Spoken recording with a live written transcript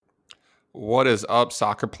What is up,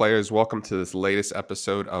 soccer players? Welcome to this latest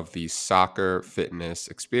episode of the Soccer Fitness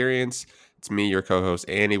Experience. It's me, your co-host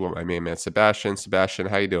Andy, with my main man Sebastian. Sebastian,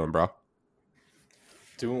 how you doing, bro?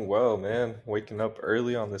 Doing well, man. Waking up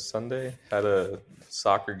early on this Sunday. Had a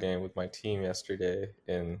soccer game with my team yesterday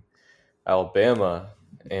in Alabama,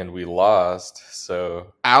 and we lost. So it's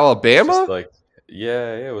just Alabama? like,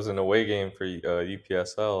 yeah, it was an away game for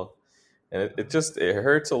UPSL, and it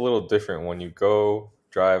hurts a little different when you go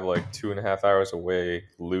drive like 2.5 hours away,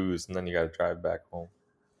 lose, and then you got to drive back home.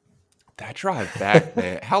 That drive back,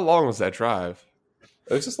 man. How long was that drive?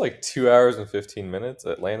 It was just like 2 hours and 15 minutes.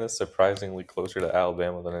 Atlanta's surprisingly closer to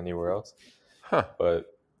Alabama than anywhere else, Huh.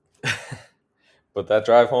 but. But that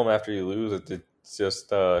drive home after you lose, it's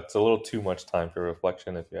just it's a little too much time for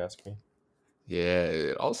reflection, if you ask me. Yeah,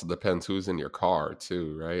 it also depends who's in your car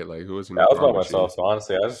too, right? Like who was in Yeah, your I was car by with you? myself, so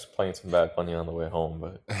honestly, I was just playing some Bad Bunny on the way home,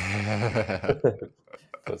 but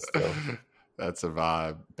but still, That's a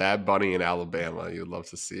vibe. Bad Bunny in Alabama. You'd love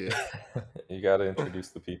to see you got to introduce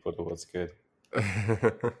the people to what's good.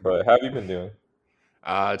 it. But how have you been doing?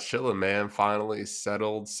 Chilling, man. Finally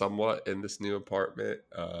settled somewhat in this new apartment.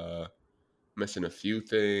 Missing a few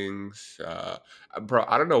things. Bro,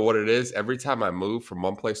 I don't know what it is. Every time I move from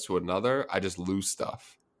one place to another, I just lose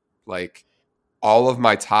stuff. Like all of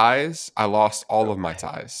my ties, I lost all of my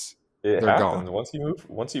ties. It They're gone. happens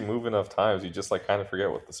once you move enough times, you just like kind of forget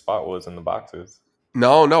what the spot was in the boxes.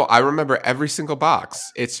 No, no, I remember every single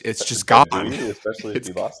box. It's just But do gone. you, especially if It's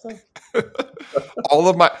you lost them? all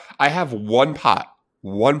of my. I have one pot.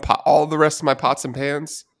 All the rest of my pots and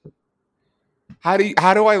pans. How do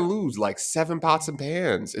I lose like 7 pots and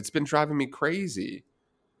pans? It's been driving me crazy.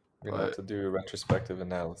 You're gonna have But to do a retrospective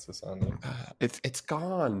analysis on you. it's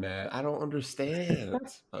gone, man. I don't understand.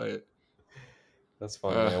 But That's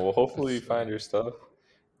fun, uh, man. Well, hopefully you it's, find your stuff.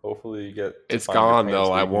 Hopefully you get to it's find your gone pants though.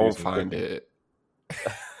 so I you can do won't some find cooking. it.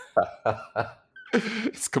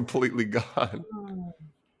 It's completely gone.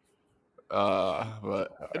 But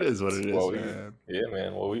it is what it is, Well, man. yeah,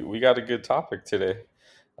 man. Well, we got a good topic today.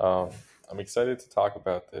 Um, I'm excited to talk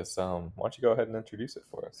about this. Why don't you go ahead and introduce it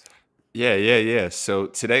for us? Yeah. So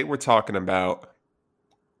today we're talking about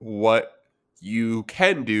what you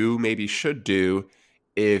can do, maybe should do,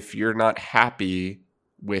 if you're not happy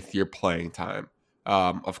with your playing time.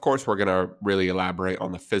 Of course, we're going to really elaborate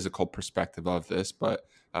on the physical perspective of this, but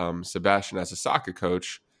Sebastian, as a soccer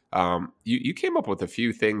coach, you came up with a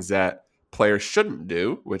few things that players shouldn't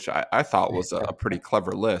do, which I thought was a pretty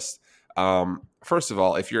clever list. First of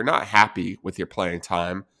all, if you're not happy with your playing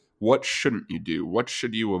time, what shouldn't you do? What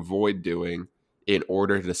should you avoid doing in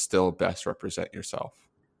order to still best represent yourself?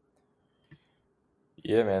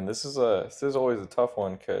 Yeah, man. This is always a tough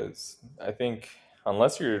one because I think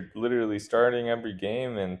unless you're literally starting every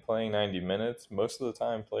game and playing 90 minutes, most of the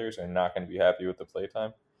time players are not going to be happy with the play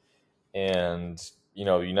time. And you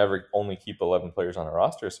never only keep 11 players on a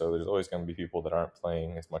roster, so there's always going to be people that aren't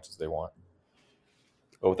playing as much as they want.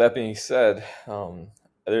 But with that being said,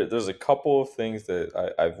 there's a couple of things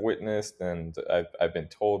that I've witnessed and I've been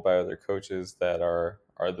told by other coaches that are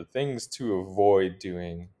the things to avoid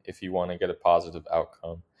doing if you want to get a positive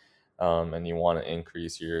outcome, and you want to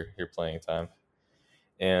increase your playing time.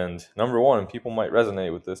 And number one, and people might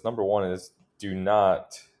resonate with this. Number one is do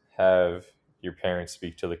not have your parents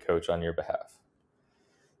speak to the coach on your behalf.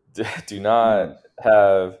 Do not Mm.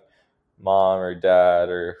 have mom or dad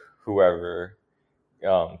or whoever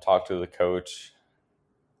talk to the coach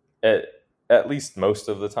at at least most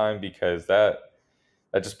of the time, because that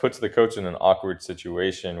just puts the coach in an awkward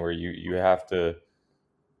situation where you have to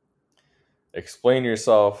explain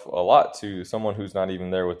yourself a lot to someone who's not even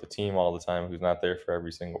there with the team all the time, who's not there for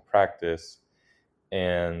every single practice.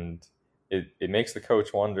 And it makes the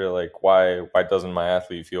coach wonder, like, why doesn't my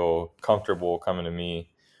athlete feel comfortable coming to me?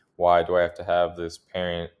 Why do I have to have this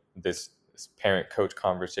parent coach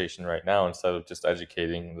conversation right now instead of just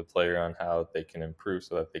educating the player on how they can improve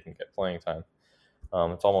so that they can get playing time?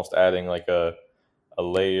 It's almost adding like a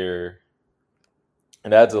layer.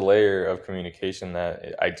 It adds a layer of communication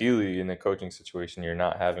that ideally in a coaching situation you're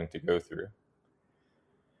not having to go through.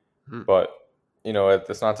 Hmm. But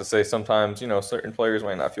that's not to say sometimes certain players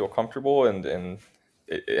might not feel comfortable, and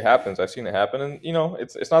it happens. I've seen it happen, and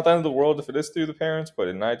it's not the end of the world if it is through the parents. But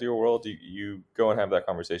in an ideal world, you go and have that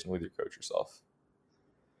conversation with your coach yourself.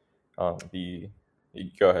 You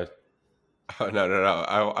go ahead. Oh, no.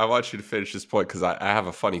 I want you to finish this point because I have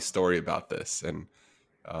a funny story about this. And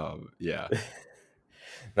yeah.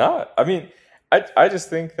 No, I mean, I just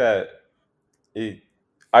think that it.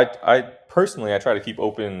 I personally I try to keep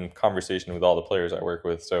open conversation with all the players I work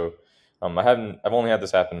with. So I've only had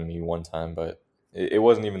this happen to me one time, but It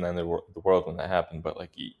wasn't even the end of the world when that happened, but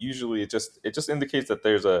like usually it just indicates that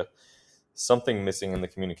there's a something missing in the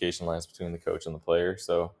communication lines between the coach and the player.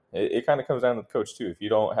 So it kind of comes down to the coach too. If you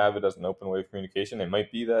don't have it as an open way of communication, it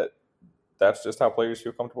might be that that's just how players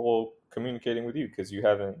feel comfortable communicating with you because you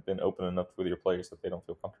haven't been open enough with your players that they don't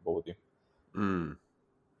feel comfortable with you. Mm.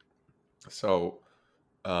 So,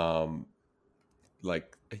 um,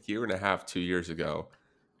 like a year and a half, 2 years ago,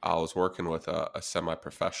 I was working with a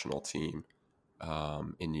semi-professional team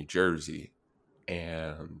in New Jersey,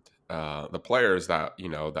 and the players that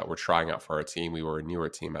that were trying out for our team, we were a newer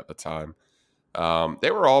team at the time.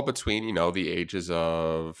 They were all between the ages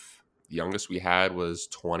of, the youngest we had was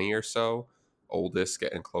 20 or so, oldest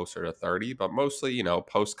getting closer to 30, but mostly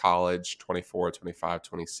post college, 24, 25,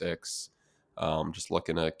 26, just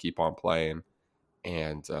looking to keep on playing.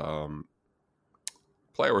 And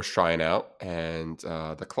player was trying out, and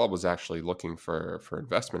the club was actually looking for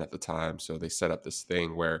investment at the time. So they set up this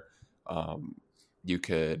thing where um, you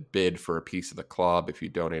could bid for a piece of the club if you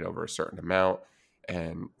donate over a certain amount.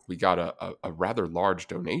 And we got a rather large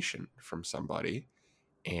donation from somebody,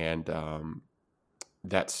 and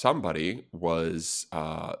that somebody was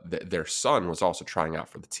their son was also trying out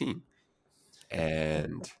for the team,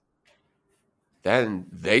 and then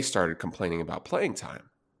they started complaining about playing time.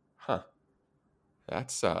 Huh.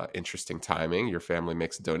 That's interesting timing. Your family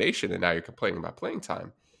makes a donation, and now you're complaining about playing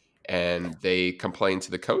time. And they complained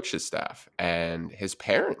to the coach's staff, and his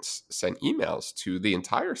parents sent emails to the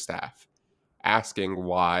entire staff asking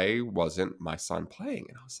why wasn't my son playing.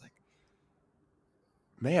 And I was like,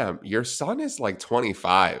 "Ma'am, your son is like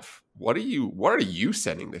 25. What are you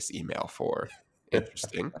sending this email for?"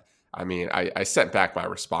 Interesting. I mean, I sent back my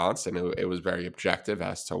response, and it was very objective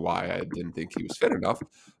as to why I didn't think he was fit enough.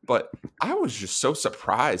 But I was just so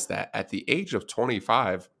surprised that at the age of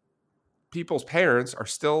 25, people's parents are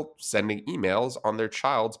still sending emails on their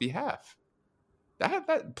child's behalf.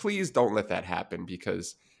 That please don't let that happen,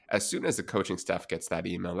 because as soon as the coaching staff gets that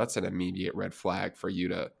email, that's an immediate red flag for you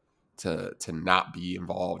to not be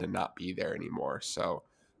involved and not be there anymore. So,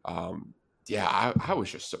 yeah, I was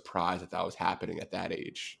just surprised that was happening at that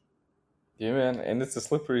age. Yeah, man, and it's a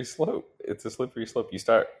slippery slope. It's a slippery slope. You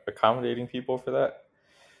start accommodating people for that,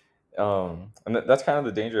 and that's kind of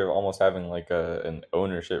the danger of almost having like an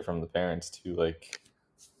ownership from the parents too. Like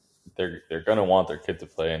they're gonna want their kid to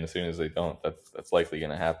play, and as soon as they don't, that's likely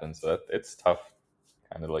gonna happen. So it's tough,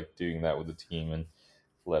 kind of like doing that with the team and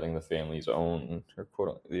letting the families own or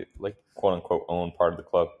quote unquote own part of the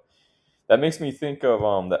club. That makes me think of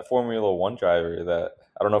that Formula One driver that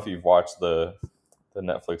I don't know if you've watched the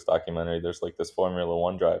Netflix documentary. There's like this Formula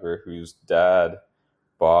One driver whose dad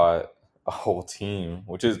bought a whole team,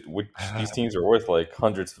 which these teams are worth like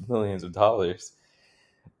hundreds of millions of dollars.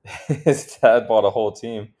 His dad bought a whole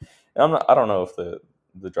team. And I don't know if the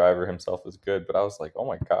driver himself is good, but I was like, oh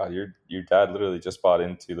my god, your dad literally just bought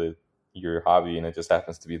into your hobby, and it just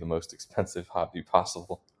happens to be the most expensive hobby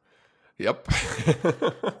possible. Yep.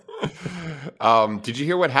 Did you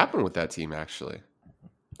hear what happened with that team actually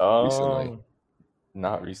recently? Um,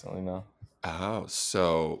 Not recently, no. Oh,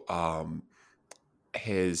 so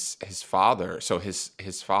his father,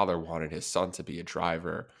 his father wanted his son to be a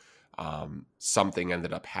driver. Something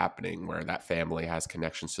ended up happening where that family has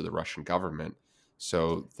connections to the Russian government,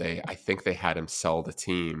 so I think they had him sell the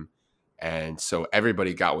team, and so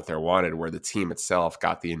everybody got what they wanted, where the team itself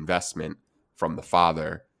got the investment from the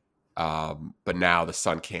father. But now the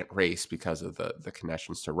son can't race because of the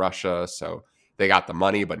connections to Russia, so they got the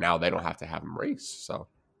money, but now they don't have to have him race. So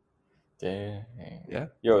Dang. yeah,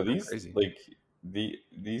 Yo, pretty these crazy. like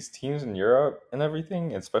these teams in Europe and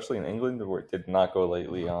everything, especially in England, did not go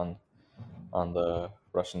lately on the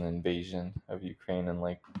Russian invasion of Ukraine and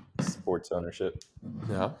like sports ownership.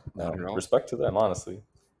 No, not at all. Respect to them, honestly.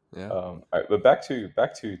 Yeah. All right, but back to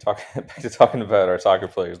talking back to talking about our soccer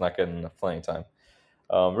players not getting enough playing time.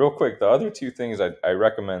 Real quick, the other two things I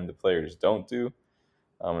recommend the players don't do,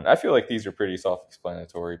 and I feel like these are pretty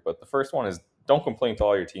self-explanatory. But the first one is don't complain to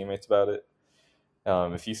all your teammates about it.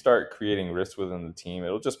 If you start creating risks within the team,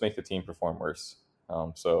 it'll just make the team perform worse.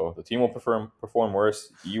 So the team will perform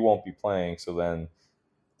worse. You won't be playing, so then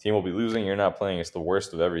the team will be losing. You're not playing. It's the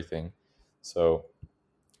worst of everything. So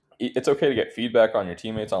it's okay to get feedback on your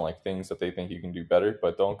teammates on like things that they think you can do better,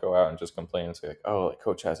 but don't go out and just complain and say like, "Oh, like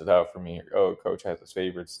coach has it out for me," or "Oh, coach has his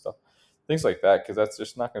favorites," stuff, things like that, because that's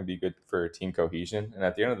just not going to be good for team cohesion. And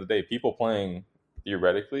at the end of the day, people playing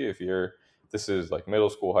theoretically, if you're this is like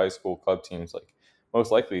middle school, high school club teams, like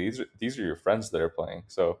most likely these are your friends that are playing.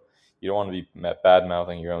 So you don't want to be bad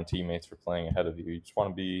mouthing your own teammates for playing ahead of you. You just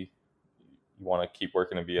want to be you want to keep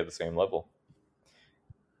working to be at the same level.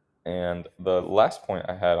 And the last point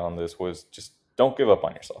I had on this was just don't give up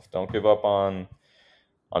on yourself. Don't give up on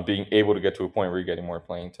being able to get to a point where you're getting more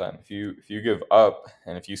playing time. If you give up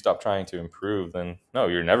and if you stop trying to improve, then no,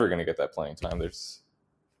 you're never going to get that playing time. There's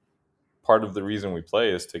part of the reason we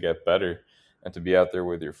play is to get better and to be out there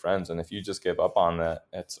with your friends. And if you just give up on that,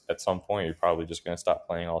 at some point, you're probably just going to stop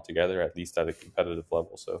playing altogether, at least at a competitive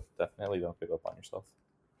level. So definitely don't give up on yourself.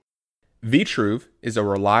 Vitruve is a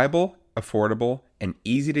reliable, affordable, and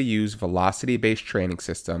easy to use velocity based training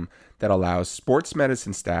system that allows sports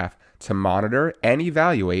medicine staff to monitor and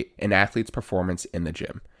evaluate an athlete's performance in the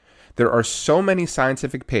gym. There are so many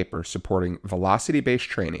scientific papers supporting velocity based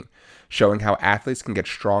training, showing how athletes can get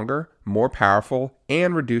stronger, more powerful,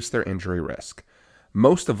 and reduce their injury risk.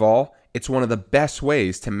 Most of all, it's one of the best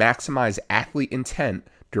ways to maximize athlete intent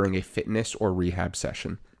during a fitness or rehab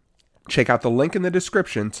session. Check out the link in the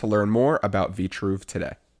description to learn more about Vitruve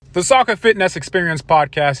today. The Soccer Fitness Experience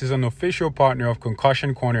podcast is an official partner of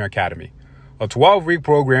Concussion Corner Academy, a 12-week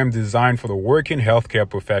program designed for the working healthcare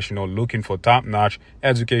professional looking for top-notch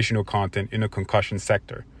educational content in the concussion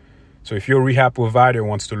sector. So if your rehab provider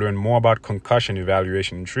wants to learn more about concussion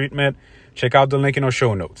evaluation and treatment, check out the link in our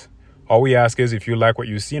show notes. All we ask is if you like what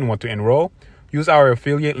you see and want to enroll, use our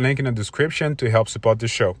affiliate link in the description to help support the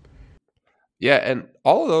show. Yeah, and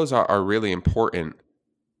all of those are really important.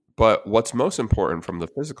 But what's most important from the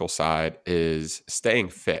physical side is staying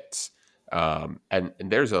fit. And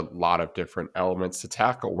there's a lot of different elements to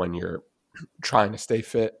tackle when you're trying to stay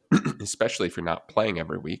fit, especially if you're not playing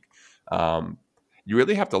every week. You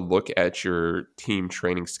really have to look at your team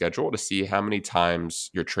training schedule to see how many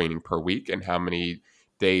times you're training per week and how many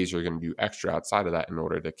days you're going to do extra outside of that in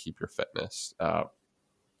order to keep your fitness.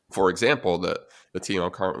 For example, the team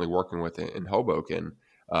I'm currently working with in Hoboken,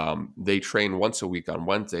 they train once a week on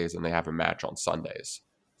Wednesdays and they have a match on Sundays.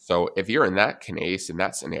 So if you're in that case, in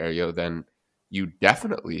that scenario, then you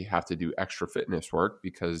definitely have to do extra fitness work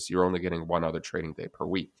because you're only getting one other training day per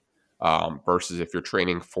week. Versus if you're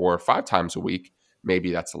training 4 or 5 times a week,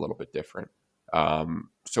 maybe that's a little bit different.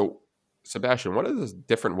 So, Sebastian, what are the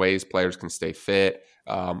different ways players can stay fit?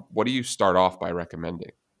 What do you start off by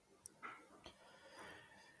recommending?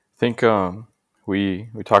 I think we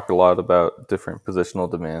talked a lot about different positional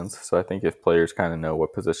demands. So I think if players kind of know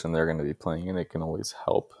what position they're going to be playing in, it can always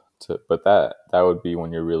help to. But that would be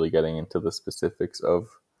when you're really getting into the specifics of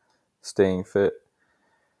staying fit.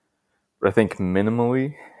 But I think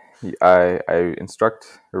minimally, I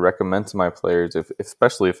instruct or recommend to my players,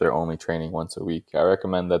 especially if they're only training once a week, I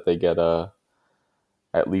recommend that they get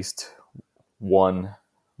at least one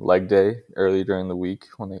leg day early during the week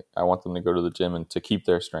I want them to go to the gym and to keep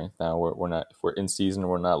their strength. Now we're not, if we're in season,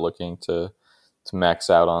 we're not looking to max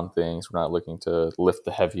out on things. We're not looking to lift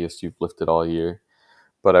the heaviest you've lifted all year.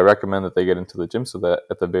 But I recommend that they get into the gym so that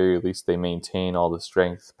at the very least they maintain all the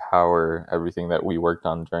strength, power, everything that we worked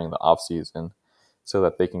on during the off season, so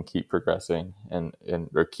that they can keep progressing and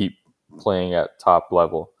or keep playing at top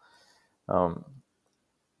level.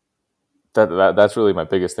 That's really my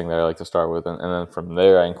biggest thing that I like to start with, and then from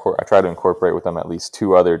there I try to incorporate with them at least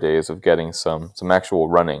 2 other days of getting some actual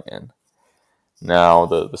running in. Now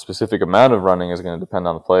the specific amount of running is going to depend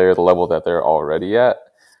on the player, the level that they're already at.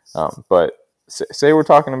 But say we're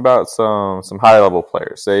talking about some high level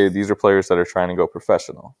players. Say these are players that are trying to go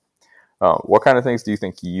professional. What kind of things do you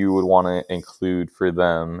think you would want to include for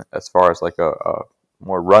them as far as like a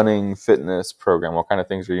more running fitness program? What kind of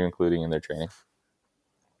things are you including in their training?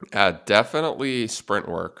 Definitely sprint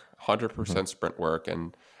work, 100% sprint work.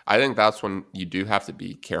 And I think that's when you do have to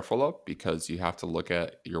be careful of, because you have to look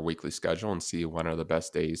at your weekly schedule and see when are the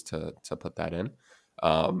best days to put that in.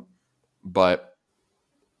 But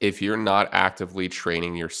if you're not actively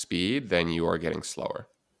training your speed, then you are getting slower.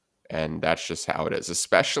 And that's just how it is,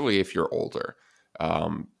 especially if you're older.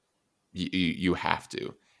 You have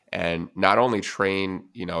to. And not only train,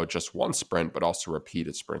 just one sprint, but also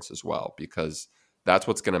repeated sprints as well, because that's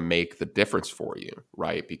what's going to make the difference for you,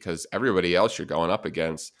 right? Because everybody else you're going up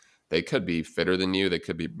against, they could be fitter than you. They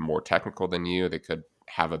could be more technical than you. They could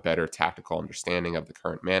have a better tactical understanding of the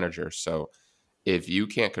current manager. So if you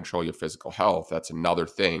can't control your physical health, that's another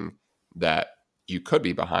thing that you could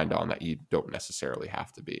be behind on that you don't necessarily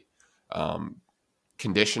have to be.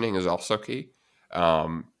 Conditioning is also key.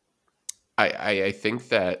 I think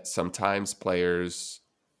that sometimes players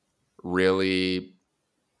really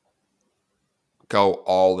go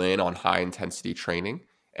all in on high intensity training.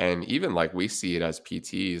 And even like we see it as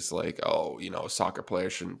PTs, like, oh, soccer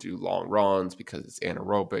players shouldn't do long runs because it's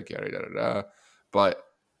anaerobic, yada, yada, yada. But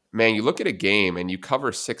man, you look at a game and you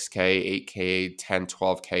cover 6K, 8K, 10,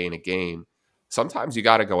 12K in a game. Sometimes you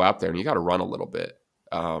got to go out there and you got to run a little bit.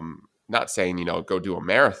 Not saying, go do a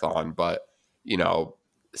marathon, but,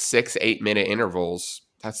 6-8 minute intervals,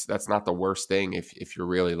 that's not the worst thing if you're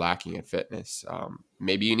really lacking in fitness.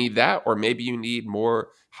 Maybe you need that, or maybe you need more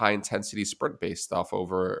high intensity sprint based stuff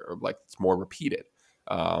or like it's more repeated.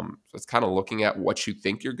 So it's kind of looking at what you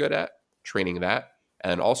think you're good at, training that,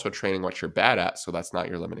 and also training what you're bad at. So that's not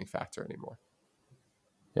your limiting factor anymore.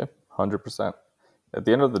 Yep, 100%. At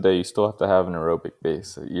the end of the day, you still have to have an aerobic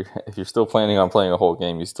base. If you're still planning on playing a whole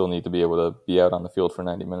game, you still need to be able to be out on the field for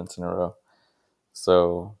 90 minutes in a row.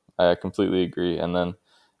 So I completely agree. And then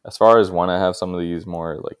as far as when I have some of these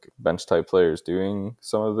more like bench type players doing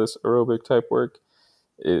some of this aerobic type work,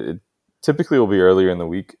 it typically will be earlier in the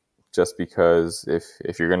week, just because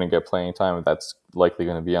if you're going to get playing time, that's likely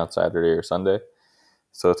going to be on Saturday or Sunday.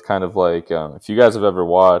 So it's kind of like, if you guys have ever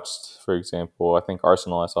watched, for example, I think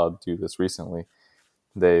Arsenal, I saw do this recently.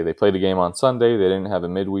 They played a game on Sunday. They didn't have a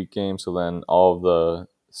midweek game, so then all of the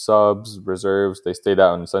subs, reserves, they stayed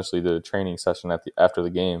out and essentially did a training session after the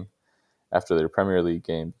game, after their Premier League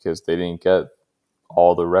game, because they didn't get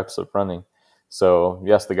all the reps of running. So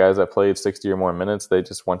yes, the guys that played 60 or more minutes, they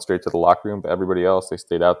just went straight to the locker room, but everybody else, they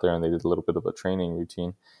stayed out there and they did a little bit of a training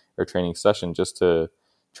routine or training session just to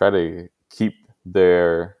try to keep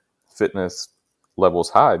their fitness levels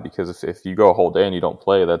high, because if you go a whole day and you don't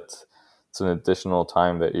play, it's an additional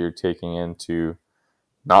time that you're taking in to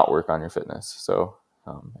not work on your fitness. So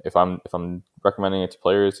if I'm recommending it to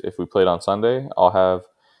players, if we played on Sunday, I'll have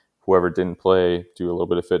whoever didn't play do a little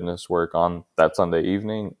bit of fitness work on that Sunday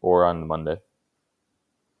evening or on Monday.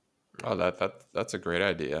 Oh, that's a great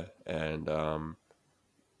idea. And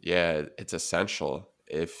yeah, it's essential.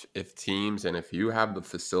 If teams and if you have the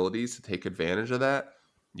facilities to take advantage of that,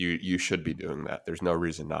 you should be doing that. There's no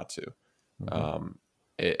reason not to. Mm-hmm.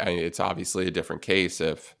 It's obviously a different case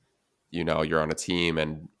if you're on a team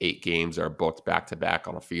and 8 games are booked back to back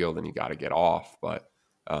on a field and you got to get off. But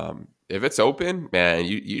if it's open, man,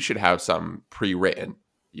 you should have something pre-written.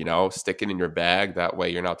 Stick it in your bag. That way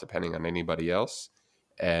you're not depending on anybody else.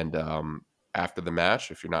 And after the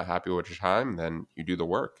match, if you're not happy with your time, then you do the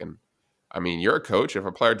work. And I mean, you're a coach. If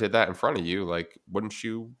a player did that in front of you, like, wouldn't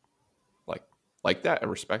you like that and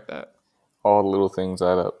respect that? All the little things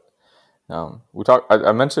add up.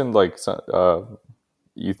 I mentioned like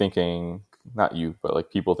you thinking, not you, but like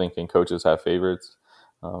people thinking coaches have favorites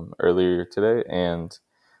earlier today. And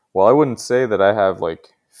while I wouldn't say that I have like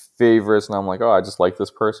favorites and I'm like, oh, I just like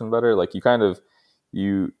this person better. Like you kind of,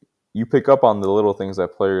 you pick up on the little things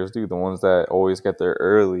that players do, the ones that always get there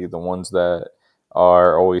early, the ones that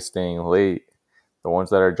are always staying late, the ones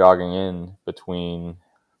that are jogging in between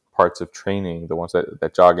parts of training, the ones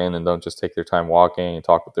that jog in and don't just take their time walking and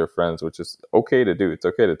talk with their friends, which is okay to do. It's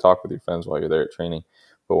okay to talk with your friends while you're there at training.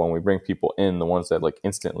 But when we bring people in, the ones that like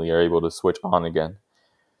instantly are able to switch on again,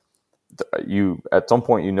 you at some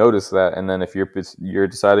point you notice that. And then if you're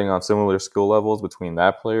deciding on similar skill levels between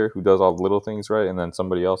that player who does all the little things right and then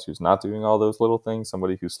somebody else who's not doing all those little things,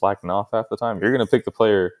 somebody who's slacking off half the time, you're going to pick the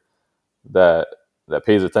player that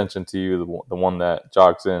pays attention to you, the one that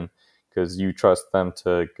jogs in, because you trust them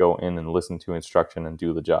to go in and listen to instruction and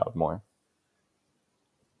do the job more.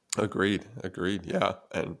 Agreed. Yeah.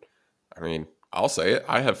 And I mean, I'll say it.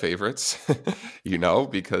 I have favorites,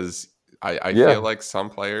 because I feel like some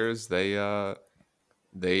players, they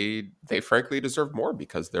frankly deserve more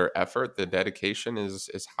because their effort, the dedication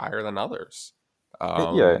is higher than others.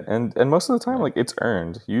 And most of the time, like it's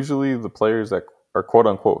earned. Usually the players that are quote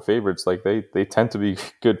unquote favorites, like they tend to be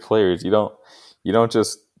good players. You don't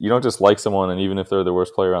just like someone, and even if they're the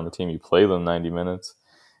worst player on the team, you play them 90 minutes.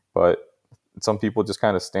 But some people just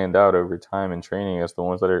kind of stand out over time in training as the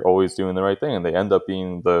ones that are always doing the right thing, and they end up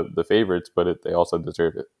being the favorites, but they also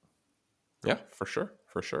deserve it. Yeah, for sure.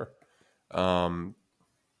 Going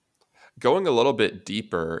a little bit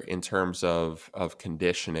deeper in terms of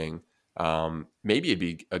conditioning, maybe it'd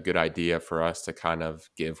be a good idea for us to kind of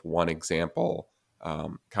give one example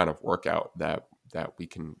kind of workout that we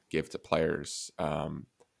can give to players.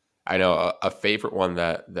 I know a favorite one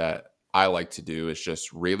that I like to do is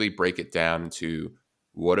just really break it down to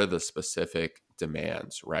what are the specific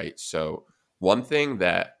demands, right? So one thing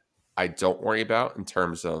that I don't worry about in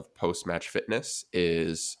terms of post-match fitness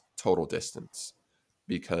is total distance,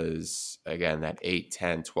 because again, that 8,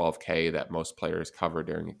 10, 12K that most players cover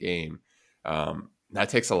during a game, that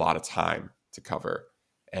takes a lot of time to cover.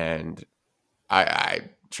 And I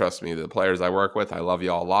trust me, the players I work with, I love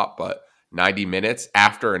you all a lot, but 90 minutes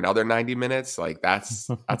after another 90 minutes, like that's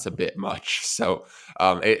a bit much. So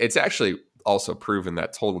it's actually also proven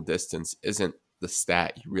that total distance isn't the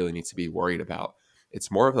stat you really need to be worried about. It's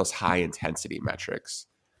more of those high intensity metrics.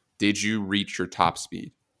 Did you reach your top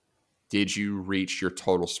speed? Did you reach your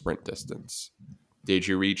total sprint distance? Did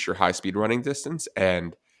you reach your high speed running distance?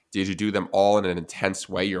 And did you do them all in an intense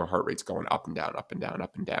way? Your heart rate's going up and down, up and down,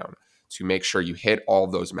 up and down to make sure you hit all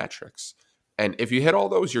those metrics. And if you hit all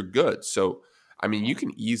those, you're good. So, I mean, you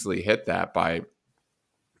can easily hit that by,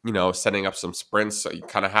 setting up some sprints. So you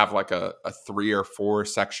kind of have like a 3 or 4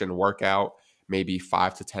 section workout, maybe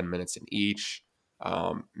 5 to 10 minutes in each.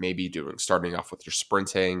 Maybe starting off with your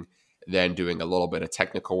sprinting, then doing a little bit of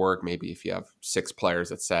technical work. Maybe if you have 6 players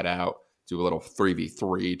that set out, do a little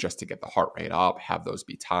 3v3 just to get the heart rate up, have those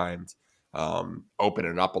be timed, open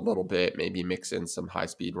it up a little bit, maybe mix in some high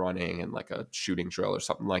speed running and like a shooting drill or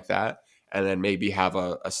something like that. And then maybe have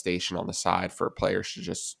a station on the side for players to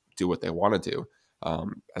just do what they want to do,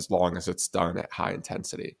 as long as it's done at high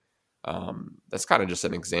intensity. That's kind of just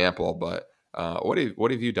an example, but what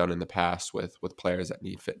have you done in the past with players that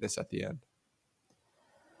need fitness at the end?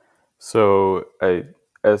 So,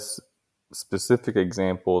 as specific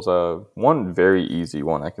examples of one very easy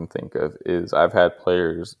one I can think of is I've had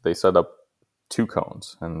players, they set up 2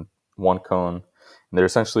 cones and 1 cone, and they're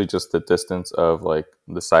essentially just the distance of like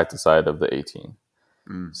the side to side of the 18.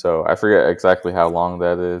 So I forget exactly how long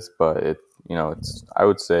that is, but it's I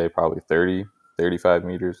would say probably 30, 35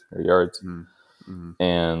 meters or yards.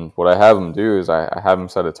 And what I have them do is I have them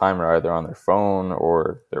set a timer either on their phone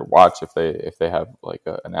or their watch if they have like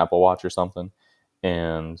an Apple Watch or something,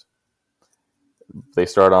 and they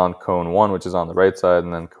start on cone 1, which is on the right side,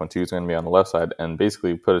 and then cone 2 is going to be on the left side, and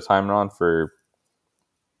basically put a timer on for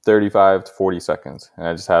 35 to 40 seconds, and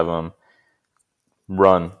I just have them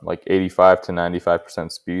run like 85 to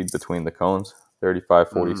 95% speed between the cones, 35,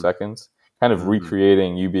 40 seconds, kind of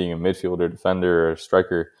recreating you being a midfielder, defender, or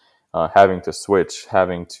striker, having to switch,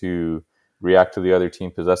 having to react to the other team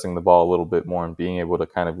possessing the ball a little bit more and being able to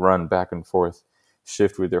kind of run back and forth,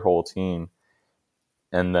 shift with your whole team.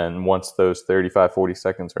 And then once those 35, 40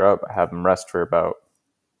 seconds are up, I have them rest for about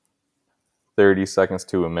 30 seconds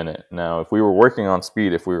to a minute. Now, if we were working on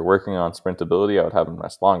speed, if we were working on sprintability, I would have them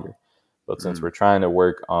rest longer. But since we're trying to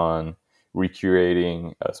work on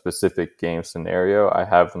recreating a specific game scenario, I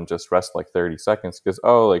have them just rest like 30 seconds because,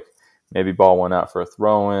 maybe ball went out for a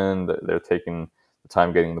throw-in, they're taking the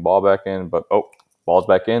time getting the ball back in, but, ball's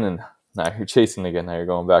back in, and now you're chasing again, now you're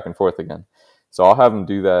going back and forth again. So I'll have them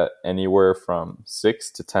do that anywhere from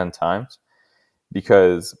 6 to 10 times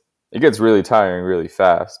because it gets really tiring really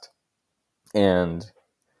fast. And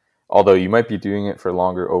although you might be doing it for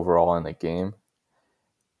longer overall in a game,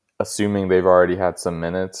 assuming they've already had some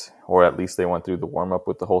minutes, or at least they went through the warm-up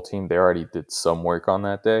with the whole team, they already did some work on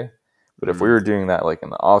that day. But if we were doing that like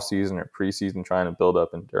in the off-season or preseason, trying to build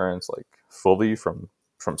up endurance like fully from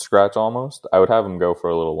scratch almost, I would have them go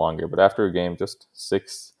for a little longer. But after a game, just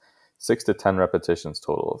 6 to 10 repetitions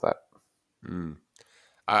total of that.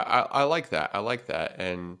 I like that. I like that.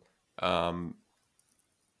 And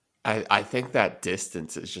I think that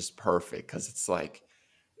distance is just perfect because it's like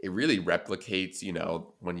it really replicates,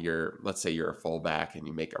 when let's say you're a fullback and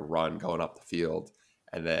you make a run going up the field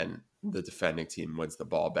and then the defending team wins the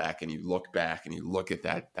ball back and you look back and you look at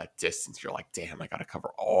that distance, you're like, damn, I got to cover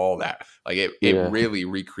all that. Like it really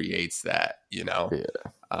recreates that, Yeah.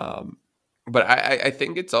 But I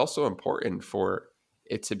think it's also important for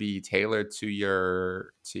it to be tailored to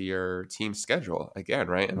your team schedule again,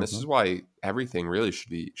 right? And this is why everything really should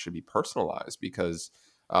be personalized because,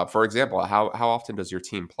 for example, how often does your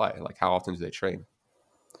team play? Like how often do they train?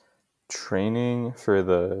 Training for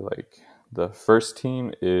the first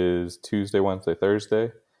team is Tuesday, Wednesday,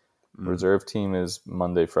 Thursday. Reserve team is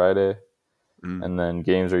Monday, Friday. And then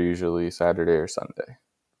games are usually Saturday or Sunday.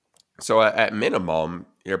 So at minimum,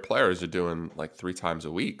 your players are doing like 3 times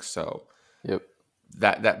a week. So yep.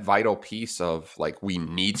 That vital piece of like we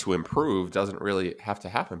need to improve doesn't really have to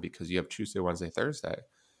happen because you have Tuesday, Wednesday, Thursday.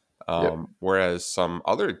 Whereas some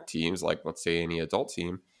other teams, like let's say any adult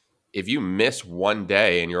team, if you miss one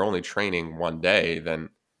day and you're only training one day, then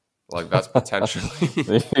like that's potentially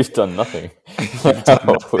you've done nothing. You've done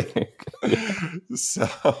nothing.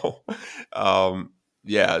 So,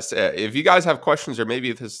 if you guys have questions or maybe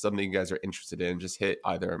if this is something you guys are interested in, just hit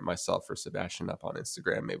either myself or Sebastian up on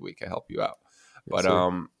Instagram. Maybe we can help you out. But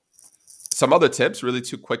some other tips, really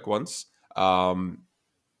 2 quick ones.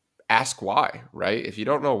 Ask why, right? If you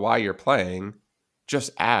don't know why you're playing,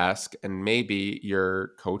 just ask and maybe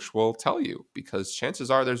your coach will tell you because chances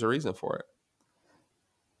are there's a reason for it.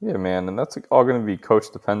 Yeah, man, and that's all going to be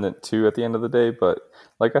coach dependent too at the end of the day. But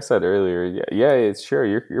like I said earlier, it's sure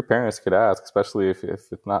your parents could ask, especially if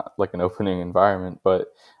it's not like an opening environment. But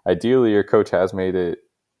ideally, your coach has made it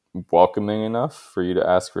welcoming enough for you to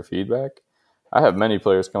ask for feedback. I have many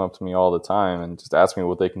players come up to me all the time and just ask me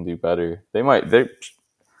what they can do better.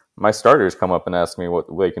 My starters come up and ask me what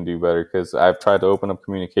they can do better because I've tried to open up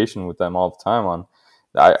communication with them all the time.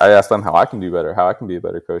 I ask them how I can do better, how I can be a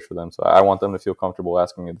better coach for them. So I want them to feel comfortable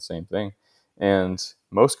asking me the same thing. And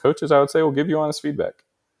most coaches, I would say, will give you honest feedback,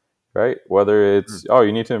 right? Whether it's, oh,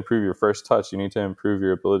 you need to improve your first touch, you need to improve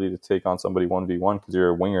your ability to take on somebody 1v1 because you're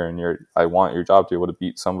a winger and I want your job to be able to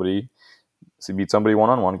beat somebody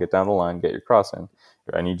one-on-one, get down the line, get your cross in.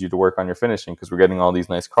 Or I need you to work on your finishing because we're getting all these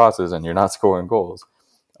nice crosses and you're not scoring goals.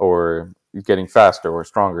 Or getting faster or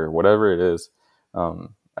stronger, whatever it is.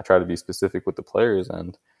 I try to be specific with the players,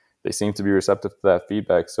 and they seem to be receptive to that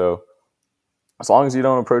feedback. So as long as you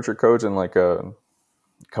don't approach your coach in like a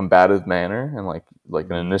combative manner and like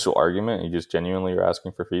an initial argument, you just genuinely are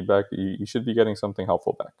asking for feedback, you should be getting something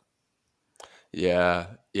helpful back. Yeah.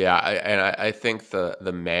 I think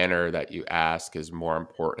the manner that you ask is more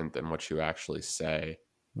important than what you actually say.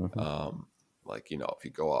 Mm-hmm. Like, if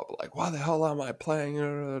you go up like, why the hell am I playing?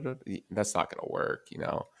 That's not going to work,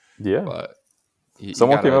 Yeah. but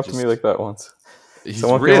Someone came up to me like that once.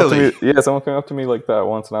 Someone came up to me. Someone came up to me like that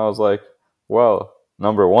once, and I was like, well,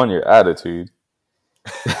 number one, your attitude.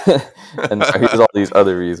 And here's all these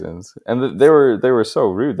other reasons. And they were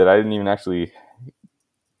so rude that I didn't even actually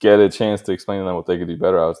get a chance to explain to them what they could do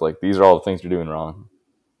better. I was like, these are all the things you're doing wrong.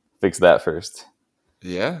 Fix that first.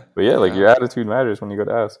 Yeah. But yeah, like your attitude matters when you go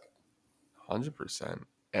to ask. 100%.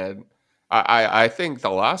 And I think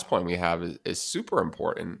the last point we have is super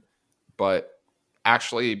important, but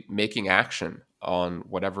actually making action on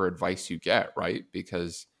whatever advice you get, right?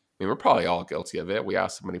 Because we're probably all guilty of it. We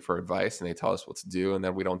ask somebody for advice and they tell us what to do and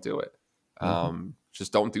then we don't do it.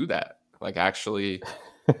 Just don't do that. Like actually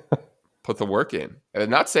put the work in. And I'm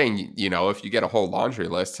not saying, if you get a whole laundry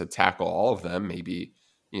list to tackle all of them, maybe,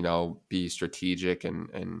 be strategic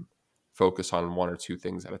and focus on one or two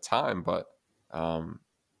things at a time. But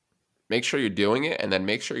make sure you're doing it, and then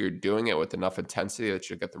make sure you're doing it with enough intensity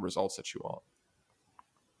that you get the results that you want.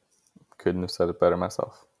 Couldn't have said it better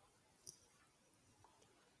myself.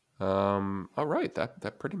 All right,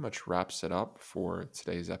 that pretty much wraps it up for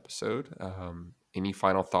today's episode. Any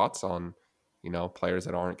final thoughts on, players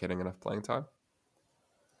that aren't getting enough playing time?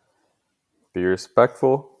 Be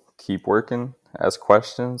respectful, keep working, ask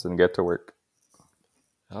questions, and get to work.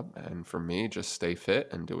 And for me, just stay fit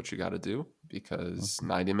and do what you got to do because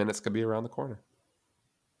 90 minutes could be around the corner.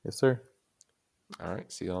 Yes, sir. All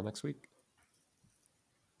right, see you all next week.